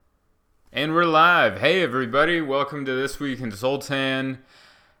And we're live. Hey, everybody. Welcome to This Week in Zoltan.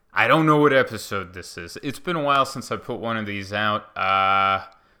 I don't know what episode this is. It's been a while since I put one of these out. But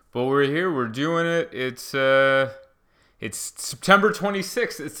we're here. We're doing it. It's September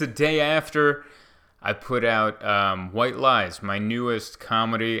 26th. It's the day after I put out White Lies, my newest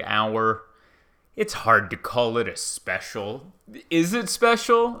comedy hour. It's hard to call it a special. Is it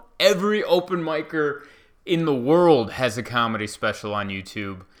special? Every open micer in the world has a comedy special on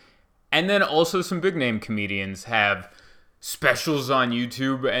YouTube. And then also some big name comedians have specials on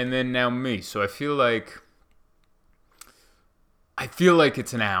YouTube, and then now me. So I feel like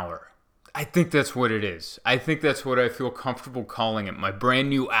it's an hour. I think that's what it is. I think that's what I feel comfortable calling it. My brand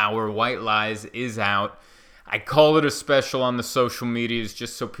new hour, White Lies, is out. I call it a special on the social medias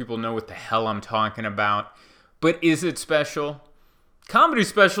just so people know what the hell I'm talking about. But is it special? Comedy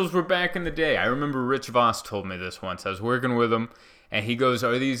specials were back in the day. I remember Rich Voss told me this once. I was working with him. And he goes,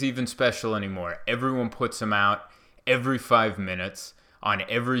 are these even special anymore? Everyone puts them out every 5 minutes on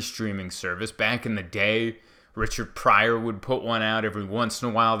every streaming service. Back in the day, Richard Pryor would put one out every once in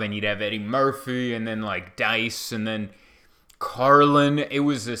a while. Then you'd have Eddie Murphy and then like Dice and then Carlin. It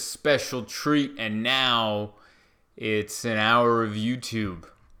was a special treat. And now it's an hour of YouTube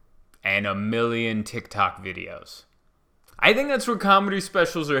and a million TikTok videos. I think that's where comedy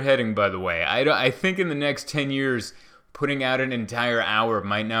specials are heading, by the way. I think in the next 10 years, putting out an entire hour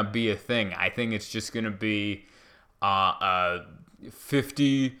might not be a thing. I think it's just going to be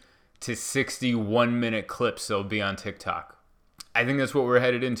 50 to 60 1-minute clips that'll be on TikTok. I think that's what we're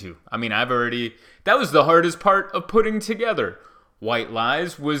headed into. I mean, that was the hardest part of putting together White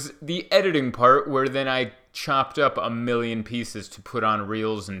Lies, was the editing part, where then I chopped up a million pieces to put on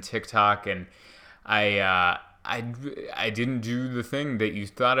Reels and TikTok, and I didn't do the thing that you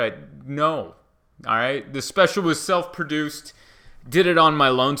thought I'd know. All right, the special was self-produced. Did it on my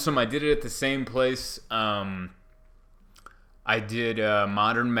lonesome. I did it at the same place. I did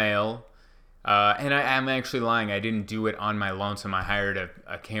Modern Mail, and I'm actually lying. I didn't do it on my lonesome. I hired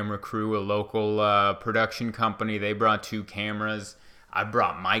a camera crew, a local production company. They brought 2 cameras. I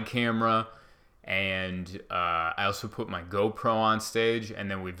brought my camera, and I also put my GoPro on stage. And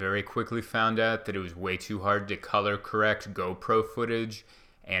then we very quickly found out that it was way too hard to color correct GoPro footage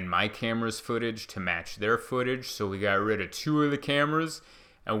and my camera's footage to match their footage, so we got rid of 2 of the cameras,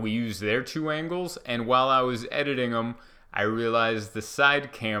 and we used their 2 angles, and while I was editing them, I realized the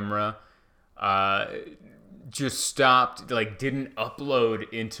side camera just stopped, didn't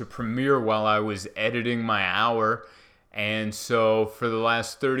upload into Premiere while I was editing my hour, and so for the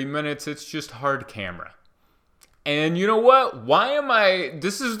last 30 minutes, it's just hard camera. And you know what?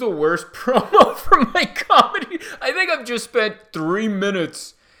 This is the worst promo for my comedy. I think I've just spent 3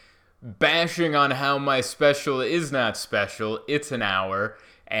 minutes bashing on how my special is not special. It's an hour.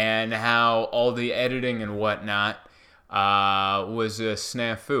 And how all the editing and whatnot was a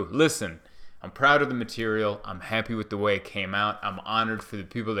snafu. Listen, I'm proud of the material. I'm happy with the way it came out. I'm honored for the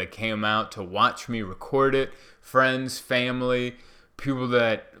people that came out to watch me record it. Friends, family, people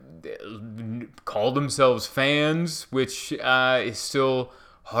that call themselves fans, which is still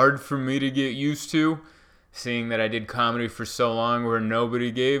hard for me to get used to, seeing that I did comedy for so long where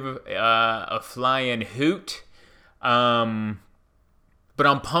nobody gave a flying hoot. But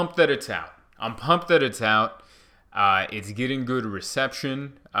I'm pumped that it's out. It's getting good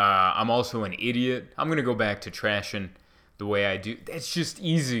reception. I'm also an idiot. I'm going to go back to trashing the way I do. It's just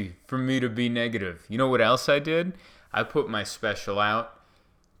easy for me to be negative. You know what else I did? I put my special out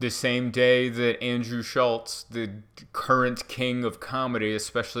the same day that Andrew Schulz, the current king of comedy,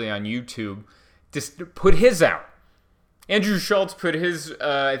 especially on YouTube, just put his out. Andrew Schulz put his,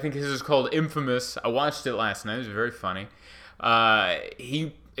 I think his is called Infamous. I watched it last night. It was very funny.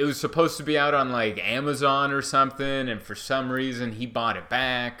 It was supposed to be out on like Amazon or something, and for some reason he bought it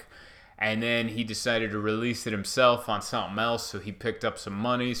back, and then he decided to release it himself on something else, so he picked up some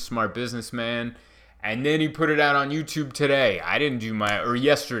money, smart businessman. And then he put it out on YouTube today.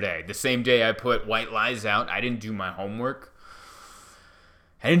 Yesterday, the same day I put White Lies out. I didn't do my homework.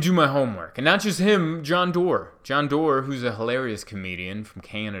 And not just him, John Doerr. John Doerr, who's a hilarious comedian from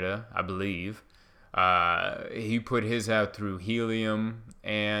Canada, I believe. He put his out through Helium.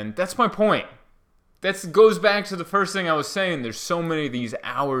 And that's my point. That goes back to the first thing I was saying. There's so many of these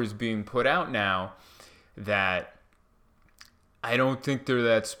hours being put out now that I don't think they're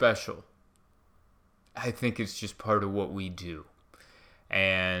that special. I think it's just part of what we do.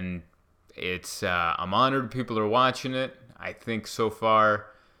 And I'm honored people are watching it. I think so far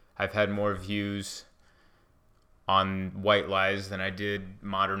I've had more views on White Lies than I did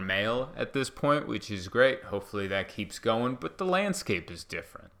Modern Mail at this point, which is great. Hopefully that keeps going, but the landscape is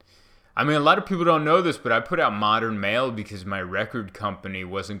different. I mean, a lot of people don't know this, but I put out Modern Mail because my record company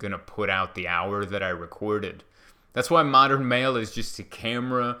wasn't going to put out the hour that I recorded. That's why Modern Mail is just a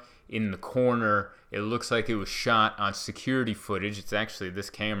camera in the corner. It looks like it was shot on security footage. It's actually this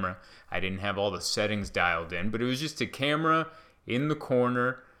camera. I didn't have all the settings dialed in, but it was just a camera in the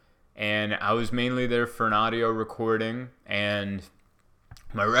corner, and I was mainly there for an audio recording, and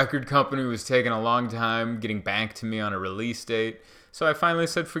my record company was taking a long time getting back to me on a release date. So I finally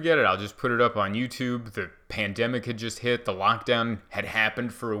said, forget it. I'll just put it up on YouTube. The pandemic had just hit. The lockdown had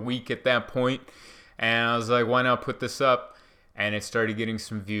happened for a week at that point. And I was like, why not put this up? And it started getting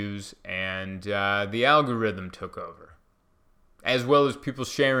some views. And the algorithm took over, as well as people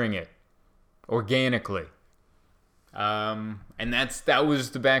sharing it organically. And that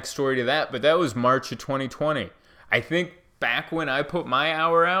was the backstory to that. But that was March of 2020. I think back when I put my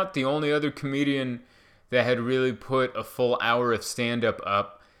hour out, the only other comedian that had really put a full hour of stand-up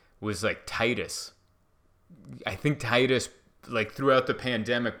up was like Titus. I think Titus, like throughout the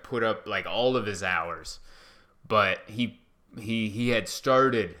pandemic, put up like all of his hours. But he had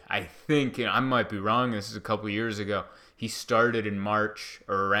started, I think, and I might be wrong, this is a couple years ago, he started in March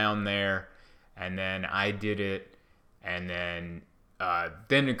or around there, and then I did it, and then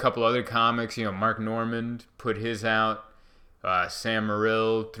a couple other comics, Mark Normand put his out. Sam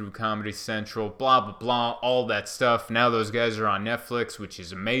Morrill through Comedy Central, blah, blah, blah, all that stuff. Now those guys are on Netflix, which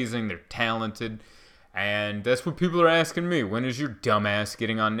is amazing. They're talented. And that's what people are asking me. When is your dumbass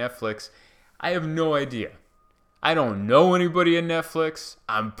getting on Netflix? I have no idea. I don't know anybody at Netflix.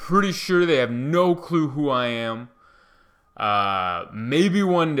 I'm pretty sure they have no clue who I am. Maybe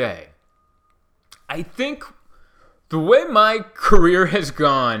one day. I think the way my career has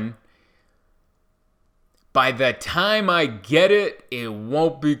gone, by the time I get it, it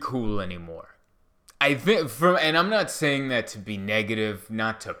won't be cool anymore. I think and I'm not saying that to be negative,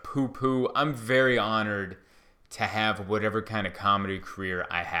 not to poo-poo. I'm very honored to have whatever kind of comedy career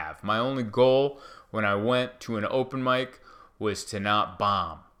I have. My only goal when I went to an open mic was to not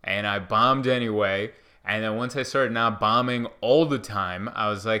bomb. And I bombed anyway. And then once I started not bombing all the time, I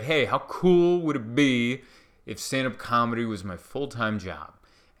was like, hey, how cool would it be if stand-up comedy was my full-time job?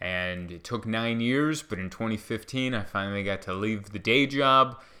 And it took 9 years, but in 2015, I finally got to leave the day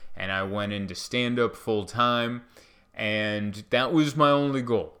job, and I went into stand-up full-time, and that was my only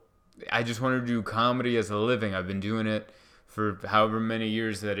goal. I just wanted to do comedy as a living. I've been doing it for however many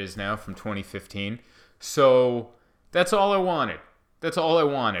years that is now, from 2015. So that's all I wanted. That's all I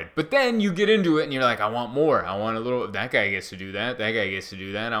wanted. But then you get into it, and you're like, I want more. I want a little, that guy gets to do that. That guy gets to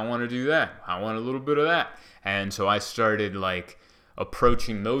do that. I want to do that. I want a little bit of that. And so I started,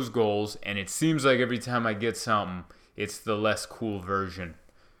 approaching those goals, and it seems like every time I get something, it's the less cool version.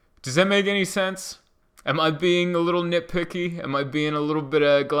 Does that make any sense? Am I being a little nitpicky? Am I being a little bit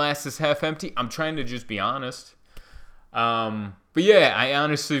of glasses half empty? I'm trying to just be honest. But yeah, I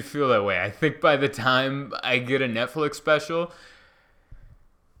honestly feel that way. I think by the time I get a Netflix special,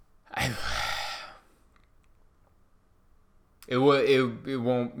 it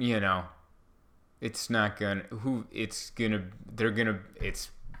won't, it's not gonna, it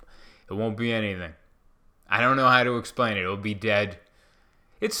won't be anything. I don't know how to explain it. It'll be dead.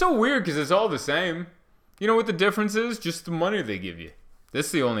 It's so weird because it's all the same. You know what the difference is? Just the money they give you.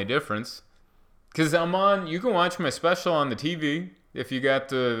 That's the only difference. Because you can watch my special on the TV. If you got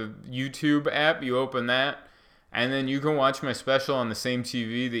the YouTube app, you open that. And then you can watch my special on the same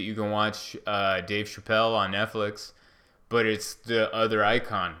TV that you can watch Dave Chappelle on Netflix. But it's the other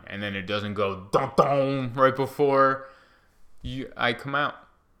icon, and then it doesn't go dun-dun right before I come out.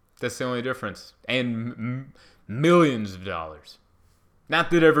 That's the only difference. And millions of dollars. Not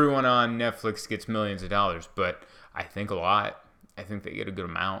that everyone on Netflix gets millions of dollars, but I think a lot. I think they get a good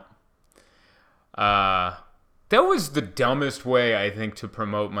amount. That was the dumbest way, I think, to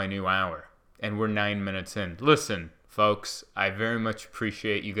promote my new hour. And we're 9 minutes in. Listen, folks, I very much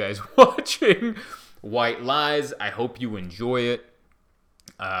appreciate you guys watching White Lies. I hope you enjoy it,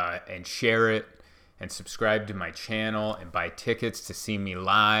 and share it, and subscribe to my channel, and buy tickets to see me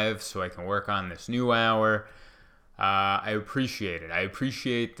live so I can work on this new hour. I appreciate it. I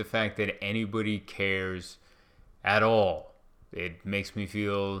appreciate the fact that anybody cares at all. It makes me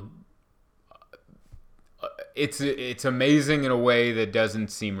feel it's amazing in a way that doesn't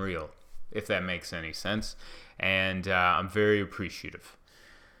seem real, if that makes any sense. And I'm very appreciative.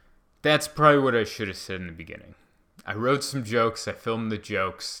 That's probably what I should have said in the beginning. I wrote some jokes. I filmed the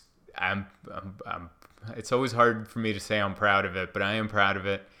jokes. It's always hard for me to say I'm proud of it, but I am proud of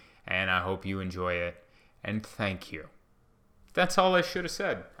it, and I hope you enjoy it. And thank you. That's all I should have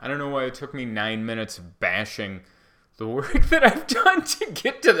said. I don't know why it took me 9 minutes of bashing the work that I've done to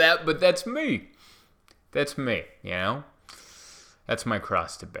get to that, but that's me. That's me, you know? That's my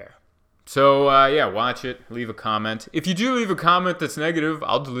cross to bear. So, yeah, watch it. Leave a comment. If you do leave a comment that's negative,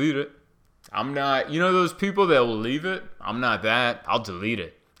 I'll delete it. I'm not, you know those people that will leave it? I'm not that. I'll delete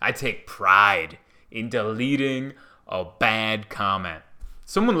it. I take pride in deleting a bad comment.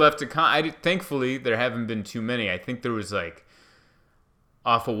 Someone left a comment. Thankfully, there haven't been too many. I think there was like,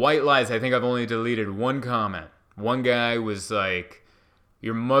 off of White Lies, I think I've only deleted one comment. One guy was like,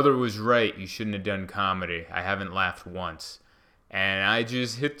 your mother was right. You shouldn't have done comedy. I haven't laughed once. And I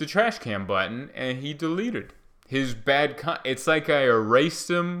just hit the trash can button, and he deleted his bad It's like I erased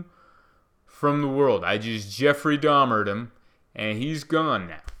him from the world. I just Jeffrey Dahmered him, and he's gone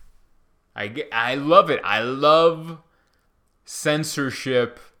now. I love it. I love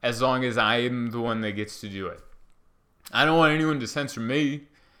censorship as long as I am the one that gets to do it. I don't want anyone to censor me,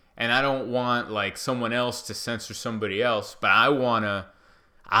 and I don't want like someone else to censor somebody else, but I want to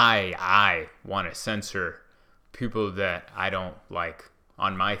censor people that I don't like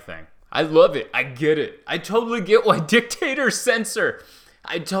on my thing. I love it. I get it. I totally get why dictators censor.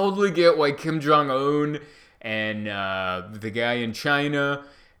 I totally get why Kim Jong-un and the guy in China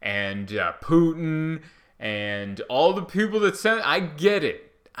and Putin and all the people that censor. I get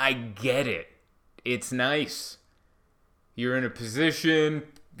it. I get it. It's nice. You're in a position,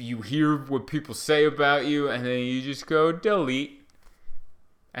 you hear what people say about you, and then you just go delete.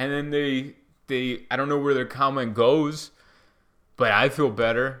 And then they I don't know where their comment goes, but I feel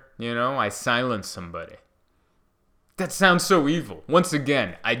better, you know, I silence somebody. That sounds so evil. Once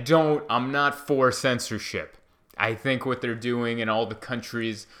again, I'm not for censorship. I think what they're doing in all the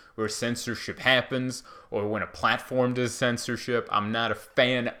countries where censorship happens, or when a platform does censorship, I'm not a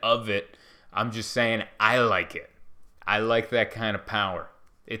fan of it. I'm just saying I like it. I like that kind of power.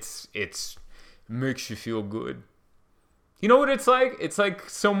 It makes you feel good. You know what it's like? It's like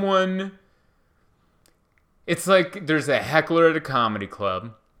it's like there's a heckler at a comedy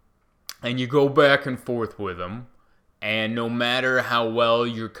club, and you go back and forth with him, and no matter how well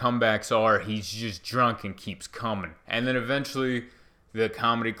your comebacks are, he's just drunk and keeps coming. And then eventually the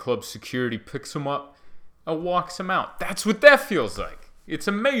comedy club security picks him up and walks him out. That's what that feels like. It's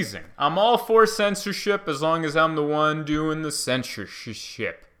amazing. I'm all for censorship as long as I'm the one doing the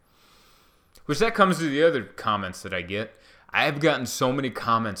censorship. Which that comes to the other comments that I get. I've gotten so many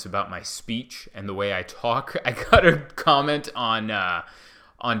comments about my speech and the way I talk. I got a comment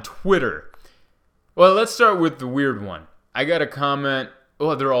on Twitter. Well, let's start with the weird one. I got a comment.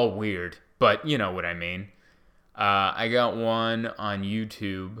 Well, they're all weird, but you know what I mean. I got one on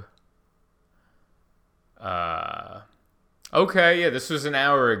YouTube. Okay, yeah, this was an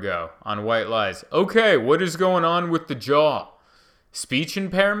hour ago on White Lies. Okay, what is going on with the jaw? Speech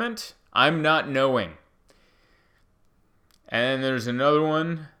impairment? I'm not knowing. And there's another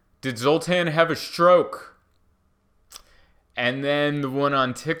one. Did Zoltan have a stroke? And then the one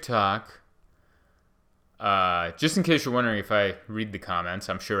on TikTok. Just in case you're wondering if I read the comments,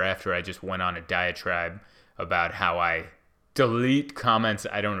 I'm sure after I just went on a diatribe about how I delete comments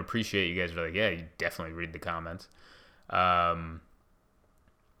I don't appreciate, you guys are like, yeah, you definitely read the comments.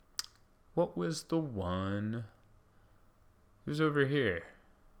 What was the one? It was over here.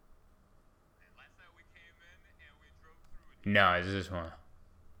 No, it's this one.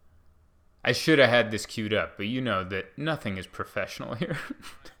 I should have had this queued up, but you know that nothing is professional here.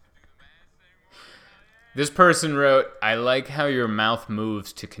 This person wrote, I like how your mouth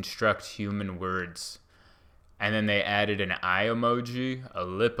moves to construct human words. And then they added an eye emoji, a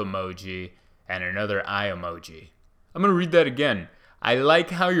lip emoji, and another eye emoji. I'm going to read that again. I like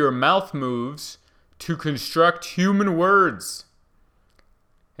how your mouth moves to construct human words.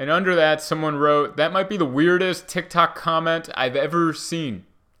 And under that, someone wrote, that might be the weirdest TikTok comment I've ever seen.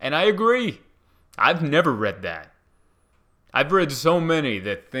 And I agree. I've never read that. I've read so many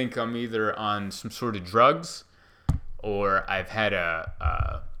that think I'm either on some sort of drugs, or I've had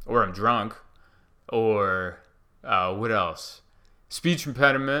or I'm drunk, or what else? Speech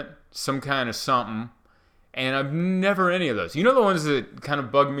impediment, some kind of something. And I've never any of those. You know, the ones that kind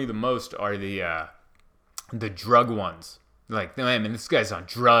of bug me the most are the drug ones. Like, man, this guy's on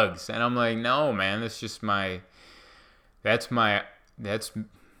drugs. And I'm like, no, man, that's just that's me.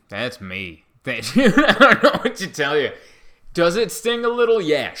 I don't know what to tell you. Does it sting a little?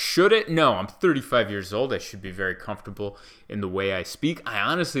 Yeah. Should it? No. I'm 35 years old. I should be very comfortable in the way I speak. I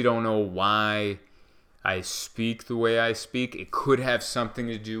honestly don't know why I speak the way I speak. It could have something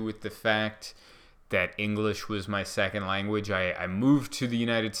to do with the fact that English was my second language. I moved to the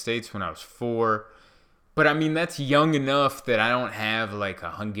United States when I was 4. But I mean, that's young enough that I don't have like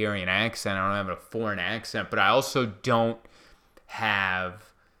a Hungarian accent. I don't have a foreign accent, but I also don't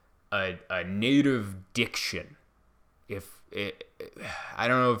have a native diction. I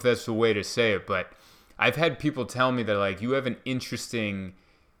don't know if that's the way to say it, but I've had people tell me that like you have an interesting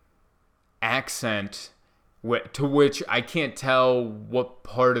accent to which I can't tell what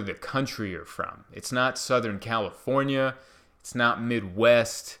part of the country you're from. It's not Southern California. It's not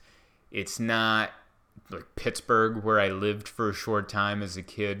Midwest. It's not like Pittsburgh, where I lived for a short time as a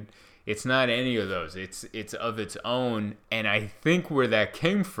kid. It's not any of those. It's of its own. And I think where that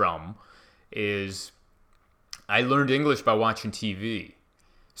came from is I learned English by watching TV.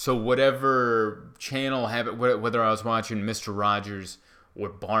 So whatever channel whether I was watching Mr. Rogers or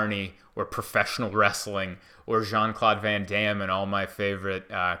Barney or professional wrestling or Jean-Claude Van Damme and all my favorite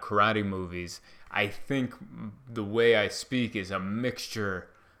karate movies, I think the way I speak is a mixture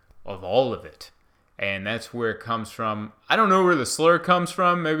of all of it. And that's where it comes from. I don't know where the slur comes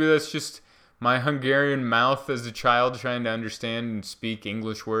from. Maybe that's just my Hungarian mouth as a child trying to understand and speak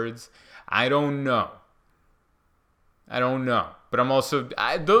English words. I don't know. But I'm also...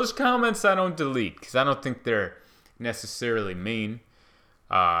 those comments I don't delete because I don't think they're necessarily mean.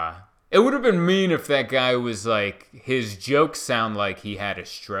 It would have been mean if that guy was like... his jokes sound like he had a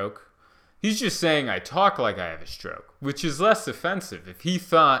stroke. He's just saying I talk like I have a stroke, which is less offensive. If he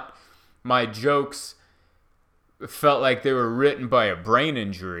thought my jokes felt like they were written by a brain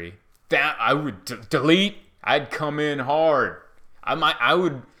injury, that I would delete. I'd come in hard.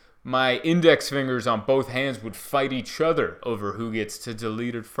 My index fingers on both hands would fight each other over who gets to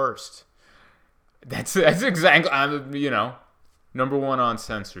delete it first. That's exactly, number one on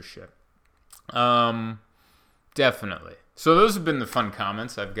censorship. Definitely. So those have been the fun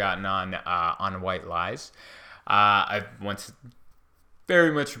comments I've gotten on White Lies. I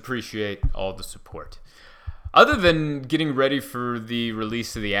very much appreciate all the support. Other than getting ready for the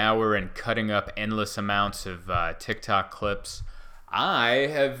release of the hour and cutting up endless amounts of TikTok clips,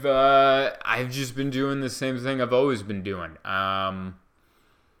 I've just been doing the same thing I've always been doing. I've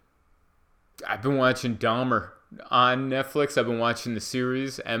been watching Dahmer on Netflix. I've been watching the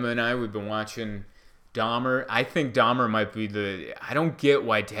series. Emma and I, we've been watching Dahmer. I think Dahmer might be I don't get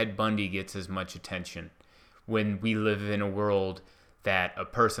why Ted Bundy gets as much attention when we live in a world that a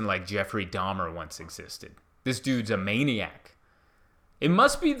person like Jeffrey Dahmer once existed. This dude's a maniac. It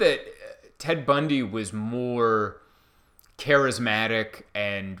must be that Ted Bundy was more charismatic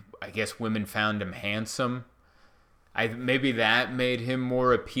and I guess women found him handsome. Maybe that made him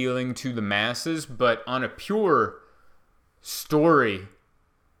more appealing to the masses, but on a pure story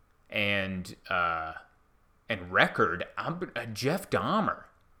and record, I'm Jeff Dahmer.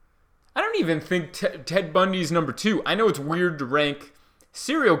 I don't even think Ted Bundy's number 2. I know it's weird to rank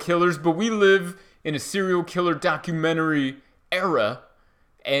serial killers, but we live in a serial killer documentary era,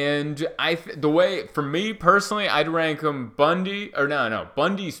 and the way, for me personally, I'd rank him Bundy's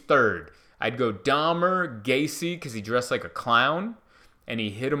 3rd. I'd go Dahmer, Gacy, because he dressed like a clown, and he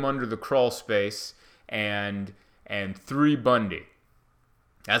hit him under the crawl space, and 3 Bundy.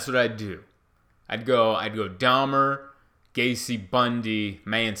 That's what I'd do. I'd go Dahmer, Gacy, Bundy,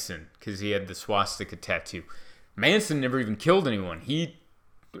 Manson, because he had the swastika tattoo. Manson never even killed anyone. He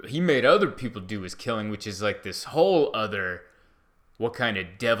made other people do his killing, which is like this whole other, what kind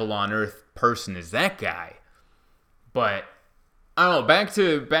of devil on earth person is that guy? But I don't know. Back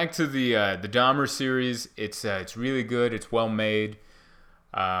to the Dahmer series. It's really good. It's well made.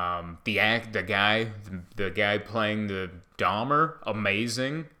 The guy playing the Dahmer,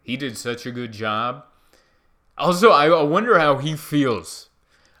 amazing. He did such a good job. Also, I wonder how he feels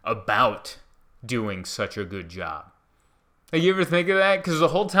about doing such a good job. Like, you ever think of that? Because the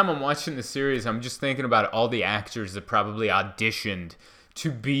whole time I'm watching the series, I'm just thinking about all the actors that probably auditioned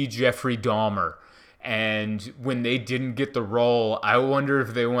to be Jeffrey Dahmer. And when they didn't get the role, I wonder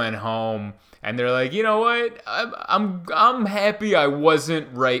if they went home and they're like, you know what? I'm happy I wasn't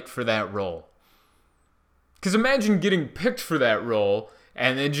right for that role. Because imagine getting picked for that role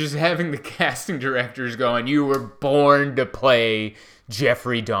and then just having the casting directors going, you were born to play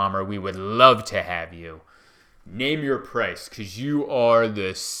Jeffrey Dahmer. We would love to have you. Name your price, because you are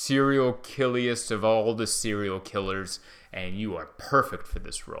the serial killiest of all the serial killers, and you are perfect for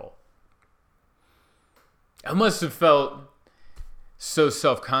this role. I must have felt so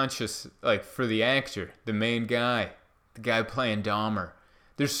self-conscious, like, for the actor, the main guy, the guy playing Dahmer.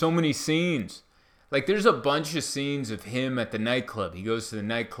 There's so many scenes. Like, there's a bunch of scenes of him at the nightclub. He goes to the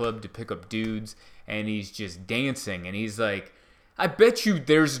nightclub to pick up dudes, and he's just dancing, and he's like, I bet you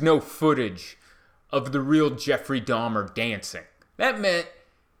there's no footage of the real Jeffrey Dahmer dancing. That meant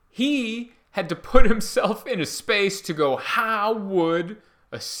he had to put himself in a space to go, how would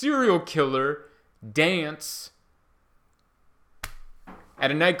a serial killer dance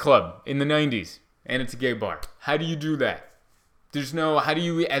at a nightclub in the 90s? And it's a gay bar. How do you do that? How do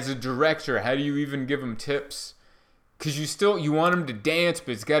you, as a director, how do you even give him tips? Because you want him to dance,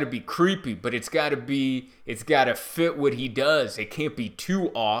 but it's got to be creepy. But it's got to fit what he does. It can't be too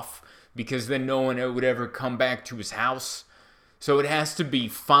off, because then no one would ever come back to his house. So it has to be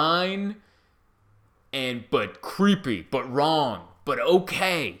fine, but creepy, but wrong, but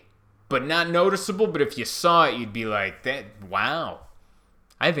okay, but not noticeable. But if you saw it, you'd be like, "That, wow,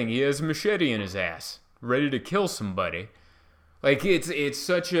 I think he has a machete in his ass, ready to kill somebody." Like,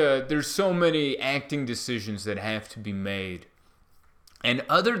 there's so many acting decisions that have to be made. And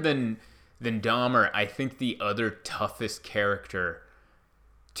other than Dahmer, I think the other toughest character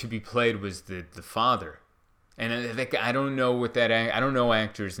to be played was the father. And I don't know I don't know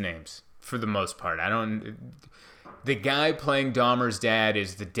actors' names for the most part. The guy playing Dahmer's dad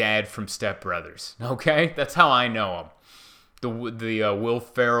is the dad from Step Brothers. Okay? That's how I know him. The Will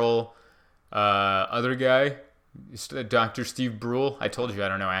Ferrell other guy, Dr. Steve Brule. I told you I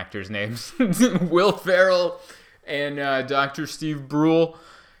don't know actors' names. Will Ferrell and Dr. Steve Brule.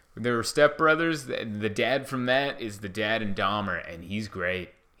 They were Step Brothers. The dad from that is the dad in Dahmer, and he's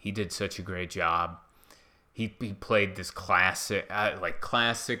great. He did such a great job. He played this classic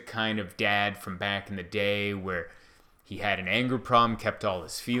kind of dad from back in the day, where he had an anger problem, kept all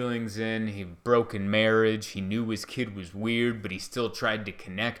his feelings in. He had a broken marriage. He knew his kid was weird, but he still tried to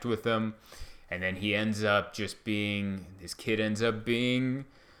connect with him. And then his kid ends up being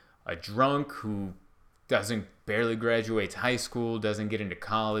a drunk who barely graduates high school, doesn't get into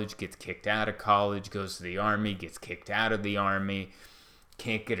college, gets kicked out of college, goes to the army, gets kicked out of the army,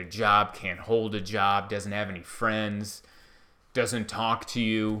 can't get a job, can't hold a job, doesn't have any friends, doesn't talk to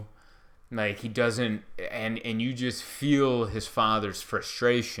you. Like, he doesn't, and you just feel his father's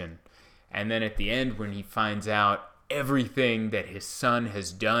frustration. And then at the end, when he finds out everything that his son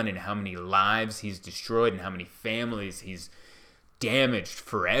has done and how many lives he's destroyed and how many families he's damaged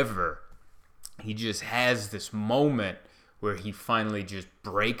forever, he just has this moment where he finally just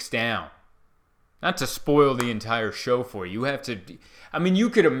breaks down. Not to spoil the entire show for you. You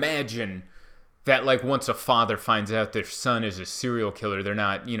could imagine that, like, once a father finds out their son is a serial killer, they're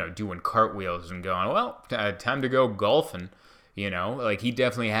not, doing cartwheels and going, well, time to go golfing. Like, he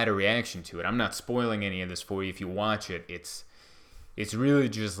definitely had a reaction to it. I'm not spoiling any of this for you. If you watch it, it's really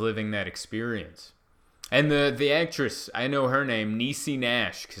just living that experience. And the actress, I know her name, Niecy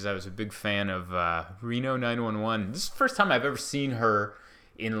Nash, because I was a big fan of Reno 911. This is the first time I've ever seen her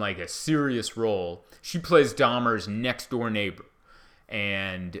in, like, a serious role. She plays Dahmer's next-door neighbor.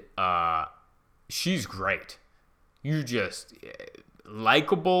 And she's great. You're just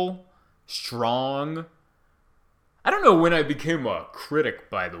likable, strong. I don't know when I became a critic,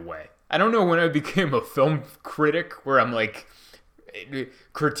 by the way. I don't know when I became a film critic where I'm, like,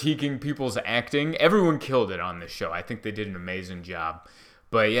 critiquing people's acting. Everyone killed it on this show. I think they did an amazing job.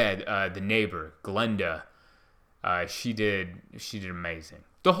 But yeah, the neighbor, Glenda, she did amazing.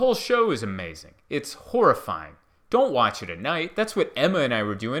 The whole show is amazing. It's horrifying. Don't watch it at night. That's what Emma and I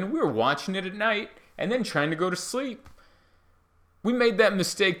were doing. We were watching it at night and then trying to go to sleep. We made that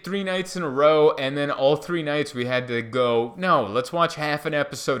mistake 3 nights in a row, and then all 3 nights we had to go, no, let's watch half an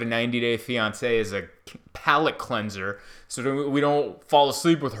episode of 90 Day Fiancé as a palate cleanser so that we don't fall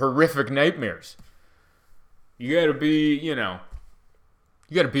asleep with horrific nightmares. You gotta be, you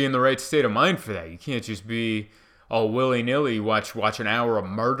gotta be in the right state of mind for that. You can't just be all willy-nilly, watch an hour of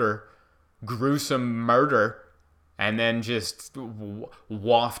murder, gruesome murder, and then just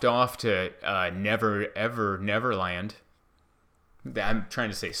waft off to Never Ever Neverland. I'm trying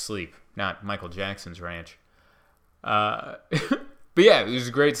to say Sleep, not Michael Jackson's Ranch. But yeah, it was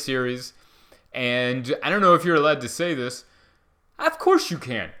a great series. And I don't know if you're allowed to say this. Of course you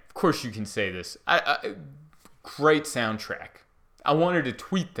can. Of course you can say this. Great soundtrack. I wanted to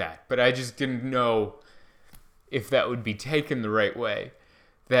tweet that, but I just didn't know if that would be taken the right way.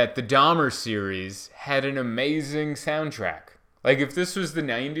 That the Dahmer series had an amazing soundtrack. Like, if this was the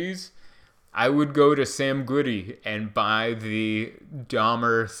 90s, I would go to Sam Goody and buy the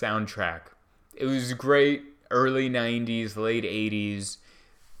Dahmer soundtrack. It was great, early 90s, late 80s.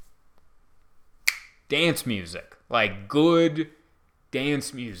 Dance music. Like, good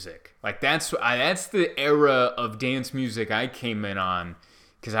dance music. Like, that's the era of dance music I came in on.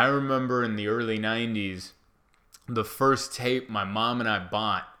 Because I remember in the early 90s, the first tape my mom and I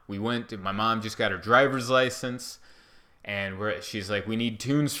bought, my mom just got her driver's license. And she's like, we need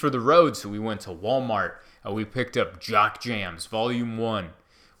tunes for the road. So we went to Walmart and we picked up Jock Jams, Volume 1.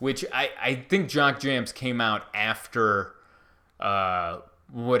 which I think Jock Jams came out after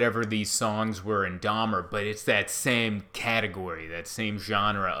whatever these songs were in Dahmer, but it's that same category, that same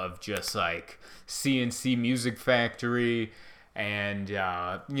genre of just like CNC Music Factory and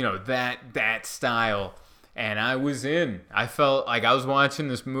that style. And I felt like I was watching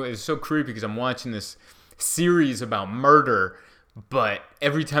this movie. It's so creepy because I'm watching this series about murder, but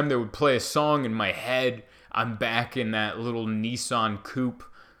every time they would play a song in my head, I'm back in that little Nissan coupe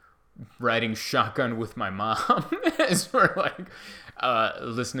riding shotgun with my mom as we're like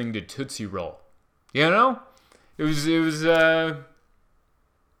listening to Tootsie Roll. You know? It was the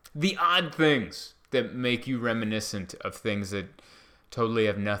odd things that make you reminiscent of things that totally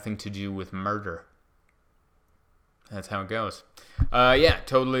have nothing to do with murder. That's how it goes.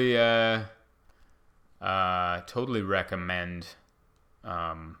 Totally recommend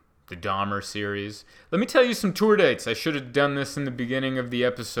the Dahmer series. Let me tell you some tour dates. I should have done this in the beginning of the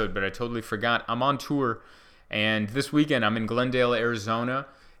episode, but I totally forgot. I'm on tour, and this weekend I'm in Glendale, Arizona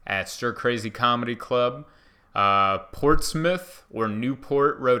at Stir Crazy Comedy Club. Portsmouth or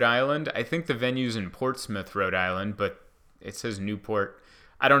Newport, Rhode Island. I think the venue's in Portsmouth, Rhode Island, but it says Newport.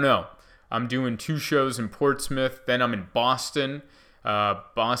 I don't know. I'm doing 2 shows in Portsmouth. Then I'm in Boston.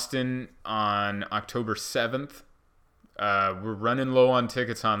 Boston on October 7th. We're running low on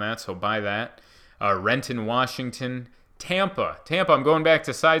tickets on that, so buy that. Renton, Washington. Tampa, I'm going back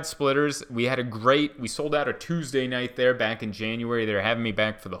to Side Splitters. We sold out a Tuesday night there back in January. They're having me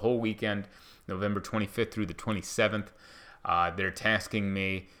back for the whole weekend, November 25th through the 27th. They're tasking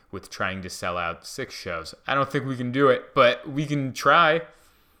me with trying to sell out 6 shows. I don't think we can do it, but we can try.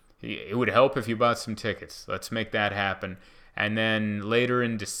 It would help if you bought some tickets. Let's make that happen. And then later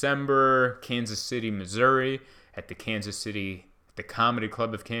in December, Kansas City, Missouri, at the Comedy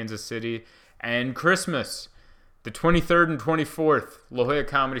Club of Kansas City. And Christmas, the 23rd and 24th, La Jolla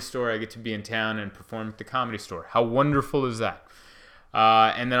Comedy Store. I get to be in town and perform at the Comedy Store. How wonderful is that?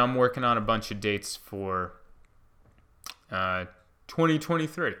 And then I'm working on a bunch of dates for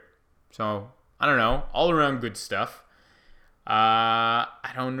 2023. So, I don't know. All around good stuff.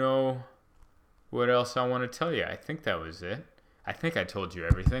 I don't know what else I want to tell you. I think that was it. I think I told you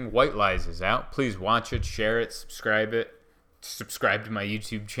everything. White Lies is out. Please watch it, share it, subscribe to my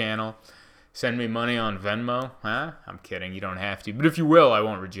YouTube channel. Send me money on Venmo. Huh? I'm kidding. You don't have to. But if you will, I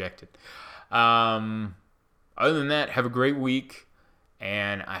won't reject it. Other than that, have a great week.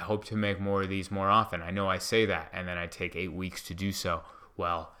 And I hope to make more of these more often. I know I say that, and then I take 8 weeks to do so.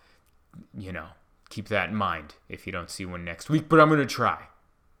 Well, keep that in mind if you don't see one next week. But I'm going to try.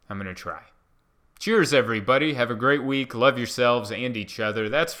 Cheers, everybody. Have a great week. Love yourselves and each other.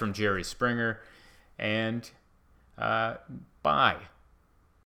 That's from Jerry Springer. And bye.